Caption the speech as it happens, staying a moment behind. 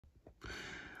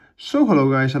So hello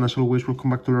guys, and as always,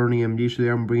 welcome back to Learning MD. Today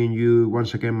I'm bringing you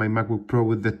once again my MacBook Pro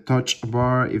with the touch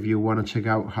bar. If you want to check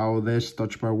out how this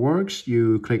touch bar works,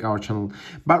 you click our channel.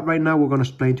 But right now we're going to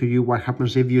explain to you what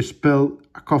happens if you spill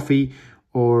a coffee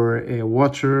or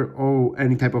water or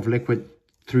any type of liquid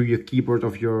through your keyboard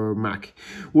of your Mac.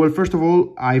 Well, first of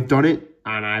all, I've done it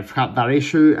and I've had that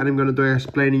issue, and I'm going to do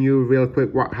explaining you real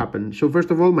quick what happened. So first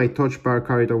of all, my touch bar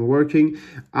carried on working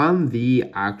and the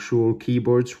actual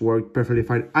keyboards worked perfectly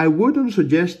fine. I wouldn't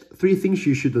suggest three things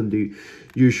you shouldn't do.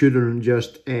 You shouldn't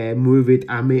just move it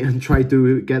and try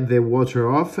to get the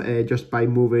water off just by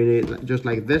moving it just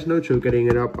like this. No, so getting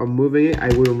it up and moving it, I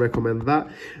wouldn't recommend that.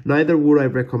 Neither would I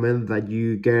recommend that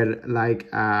you get like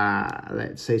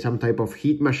let's say some type of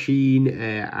heat machine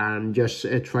and just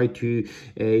try to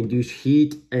induce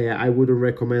heat. I wouldn't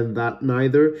recommend that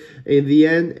neither. In the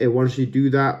end, once you do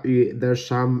that, there's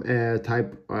some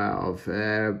type of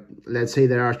let's say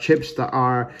there are chips that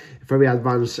are very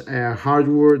advanced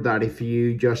hardware that if you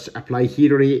just apply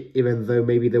heat on it, even though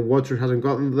maybe the water hasn't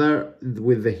gotten there,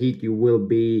 with the heat you will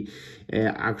be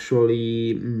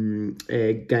actually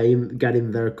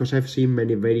getting there. Because I've seen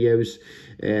many videos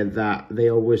that they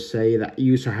always say that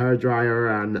use a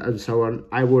hairdryer and so on.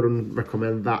 I wouldn't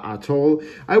recommend that at all.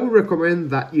 I would recommend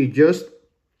that you just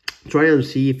try and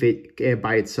see if it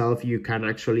by itself you can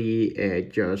actually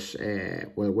just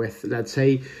well, with, let's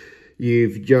say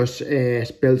you've just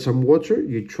spilled some water,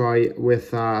 you try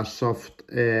with a soft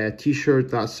t-shirt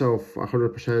that's of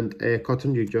 100%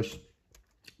 cotton. You just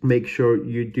make sure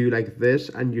you do like this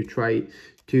and you try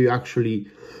to actually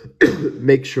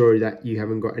make sure that you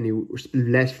haven't got any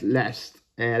less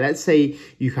let's say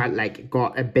you had like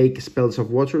got a big spills of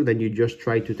water, then you just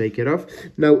try to take it off.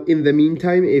 Now in the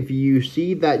meantime, if you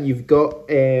see that you've got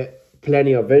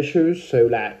plenty of issues, so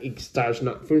like it starts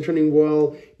not functioning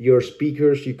well, your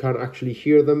speakers, you can't actually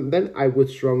hear them, then I would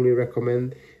strongly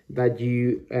recommend that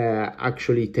you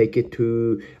actually take it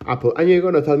to Apple. And you're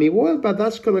gonna tell me, well, but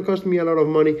that's gonna cost me a lot of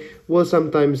money. Well,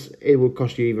 sometimes it will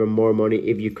cost you even more money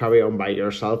if you carry on by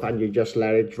yourself and you just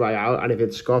let it dry out, and if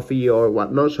it's coffee or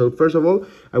whatnot. So first of all,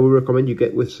 I would recommend you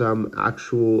get with some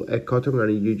actual cotton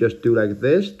and you just do like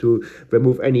this to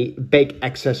remove any big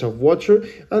excess of water,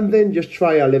 and then just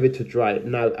try and leave it to dry.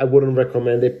 Now I wouldn't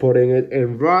recommend it putting it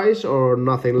in rice or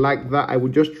nothing like that. I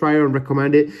would just try and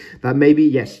recommend it that maybe,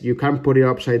 yes, you can put it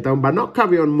upside down, but not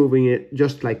carry on moving it,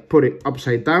 just like put it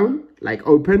upside down, like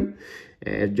open,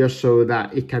 just so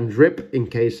that it can drip in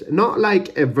case, not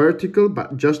like a vertical,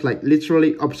 but just like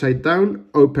literally upside down,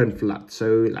 open flat.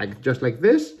 So like just like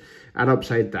this and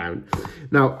upside down.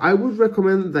 Now I would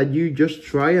recommend that you just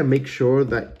try and make sure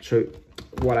that, so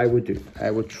what I would do, I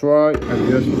would try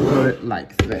and just put it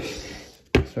like this.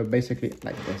 So basically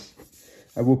like this,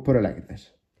 I will put it like this.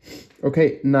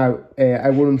 Okay, now I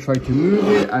wouldn't try to move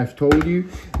it, I've told you.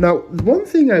 Now, one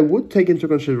thing I would take into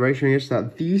consideration is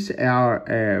that these are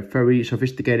very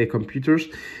sophisticated computers.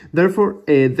 Therefore,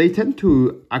 they tend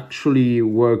to actually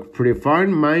work pretty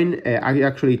fine. Mine, I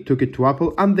actually took it to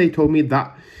Apple and they told me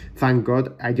that, thank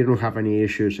God, I didn't have any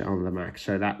issues on the Mac.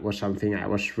 So that was something I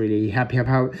was really happy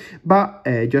about. But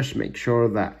just make sure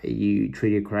that you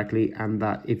treat it correctly, and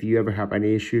that if you ever have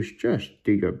any issues, just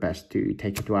do your best to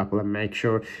take it to Apple and make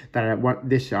sure that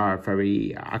these are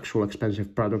very actual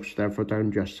expensive products. Therefore,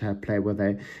 don't just play with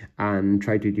it and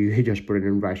try to do just put it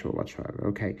in rice or whatsoever.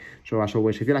 Okay, so as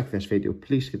always, if you like this video,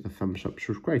 please hit the thumbs up,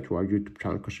 subscribe to our YouTube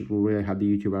channel because it will really help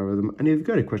the YouTube algorithm. And if you've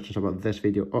got any questions about this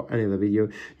video or any other video,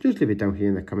 just leave it down here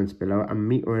in the comments below, and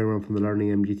me or anyone from the Learning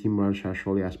MD team will answer as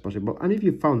shortly as possible. And if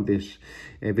you found this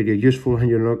video useful and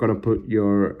you're not going to put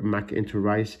your Mac into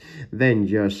rice, then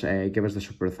just give us the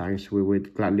super thanks. We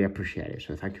would gladly appreciate it.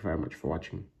 So thank you very much for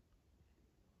watching.